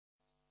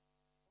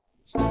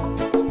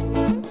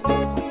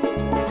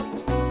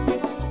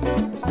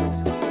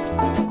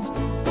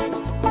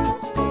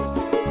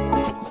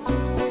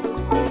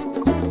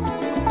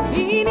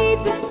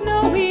Beneath the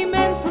snowy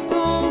mantle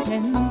cold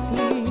and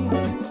clear,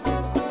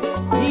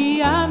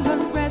 the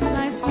unburned grass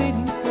lies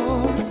waiting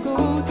for its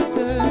gold to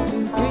turn to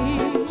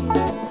green.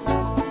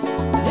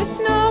 The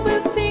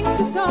snowbird sings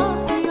the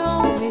song he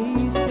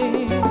always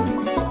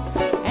sings,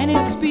 and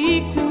it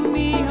speaks to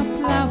me of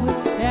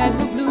flowers that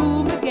will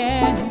bloom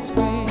again in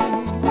spring.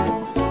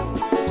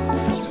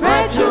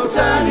 Spread your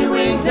tiny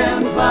wings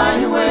and fly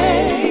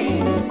away,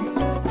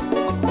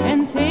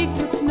 and take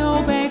the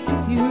snow back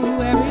with you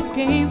where it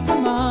came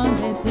from on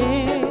that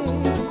day.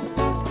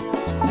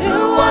 the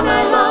one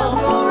I love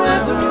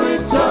forever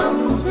return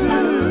to.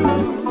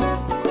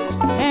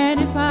 And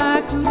if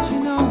I could, you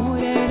know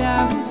that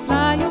I would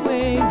fly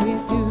away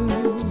with you.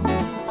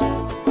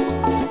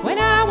 When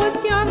I was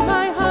young,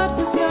 my heart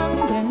was young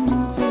then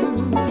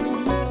too.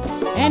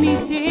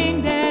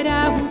 Anything that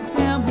I would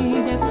tell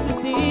me, that's the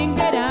thing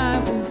that I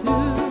would do.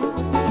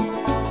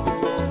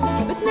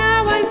 But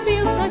now I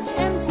feel such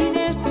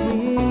emptiness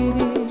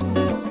within,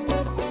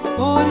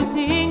 for the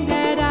thing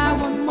that I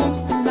want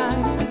most in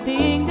life, the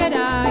thing that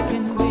I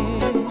can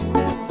win.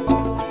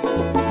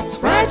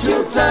 Spread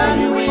your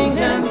tiny wings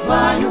and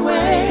fly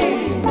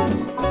away,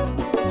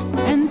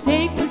 And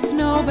take the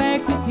snow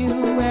back with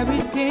you where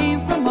it came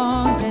from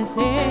on that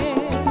day.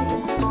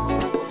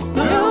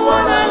 the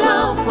one I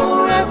love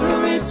forever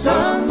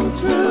return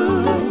to.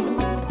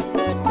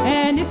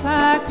 And if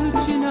I could,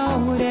 you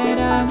know that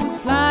I would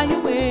fly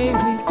away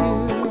with you.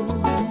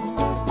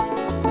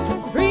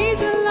 The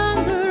breeze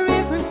along the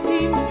river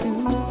seems to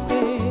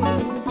say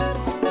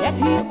that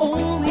he'll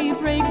only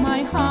break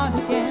my heart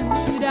again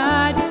should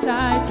I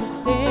decide to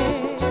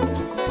stay.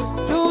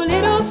 So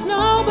little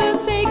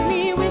snowbird, take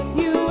me with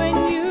you when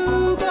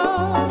you go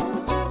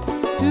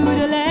to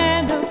the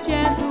land of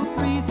gentle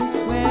breezes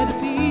where the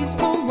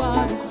peaceful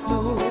waters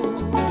flow.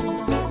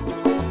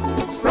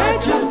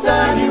 Spread your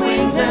tiny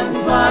wings and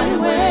fly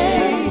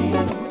away,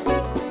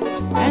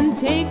 And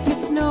take the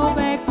snow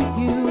back with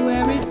you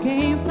where it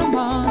came from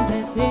on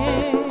that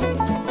day.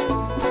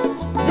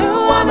 the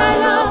one I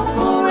love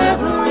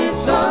forever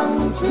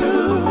return to.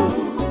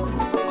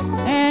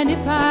 And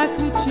if I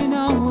could, you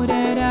know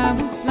that I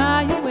would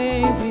fly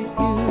away with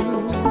you.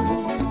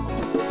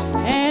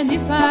 And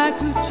if I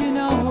could, you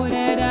know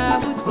that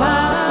I would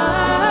fly